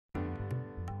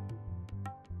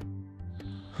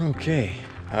Okay,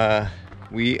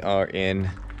 we are in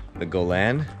the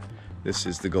Golan. This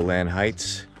is the Golan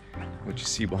Heights. What you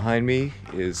see behind me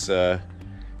is the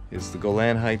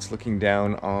Golan Heights looking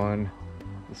down on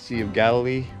the Sea of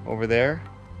Galilee over there.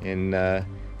 In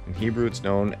Hebrew, it's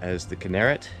known as the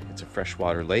Kinneret. It's a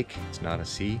freshwater lake. It's not a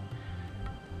sea.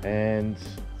 And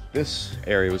this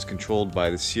area was controlled by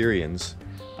the Syrians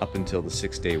up until the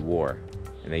Six-Day War.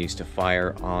 And they used to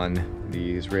fire on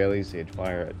the Israelis. They'd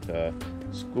fire at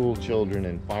school children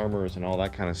and farmers and all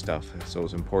that kind of stuff. So it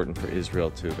was important for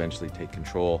Israel to eventually take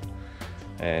control.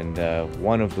 And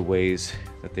one of the ways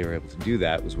that they were able to do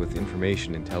that was with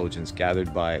information intelligence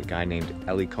gathered by a guy named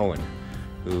Eli Cohen,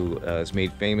 who is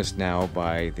made famous now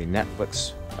by the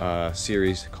Netflix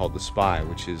series called The Spy,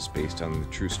 which is based on the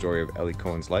true story of Eli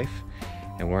Cohen's life.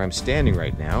 And where I'm standing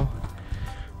right now,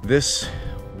 this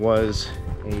was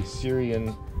a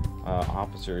Syrian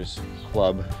officers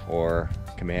club or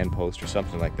command post or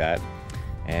something like that,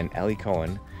 and Eli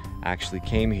Cohen actually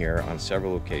came here on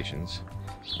several occasions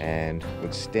and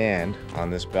would stand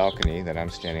on this balcony that I'm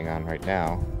standing on right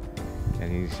now,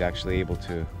 and he's actually able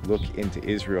to look into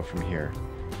Israel from here.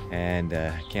 And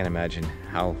I can't imagine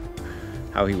how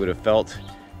he would have felt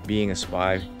being a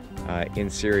spy in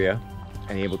Syria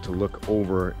and able to look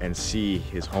over and see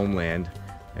his homeland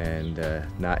and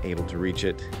not able to reach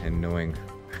it, and knowing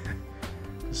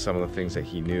some of the things that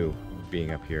he knew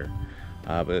being up here.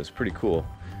 But it's pretty cool.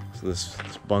 So this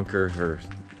bunker,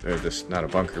 or this, not a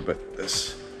bunker, but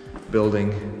this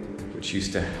building, which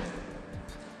used to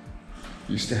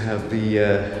have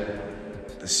the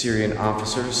Syrian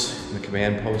officers in the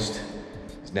command post,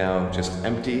 is now just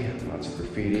empty. Lots of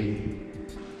graffiti.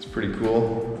 It's pretty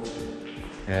cool.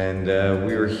 And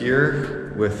we were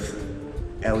here with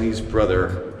Eli's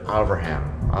brother,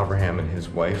 Avraham, and his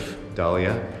wife,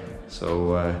 Dahlia.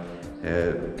 So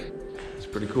it's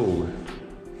pretty cool.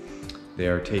 They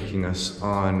are taking us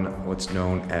on what's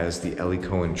known as the Eli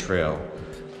Cohen Trail.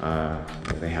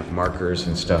 They have markers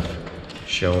and stuff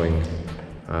showing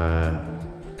the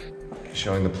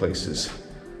places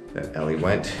that Eli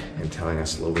went and telling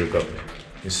us a little bit about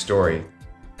his story.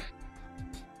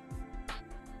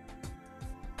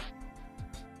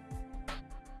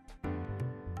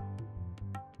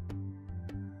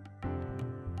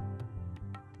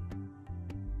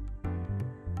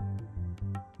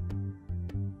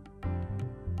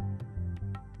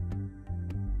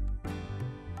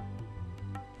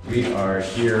 We are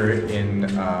here in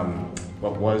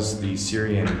what was the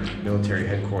Syrian military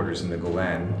headquarters in the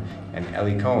Golan, and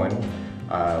Eli Cohen,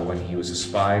 when he was a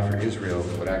spy for Israel,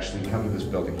 would actually come to this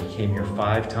building. He came here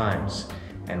 5 times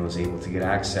and was able to get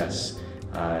access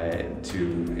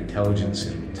to intelligence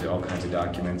and to all kinds of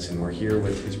documents. And we're here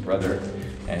with his brother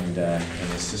and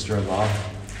his sister-in-law,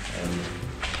 and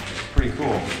it's pretty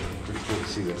cool. Pretty cool to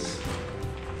see this.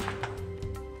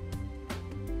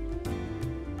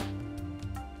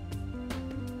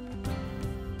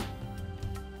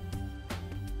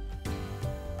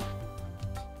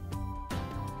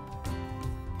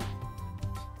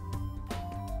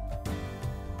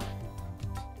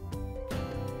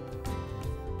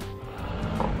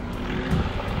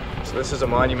 So this is a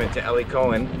monument to Eli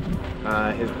Cohen.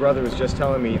 His brother was just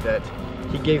telling me that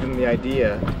he gave him the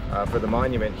idea for the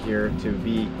monument here to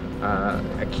be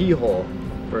a keyhole,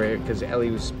 because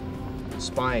Eli was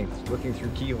spying, looking through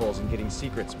keyholes and getting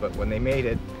secrets, but when they made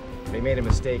it, they made a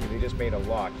mistake and they just made a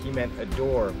lock. He meant a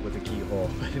door with a keyhole,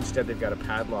 but instead they've got a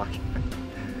padlock.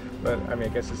 But I mean,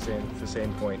 I guess it's the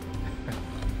same point.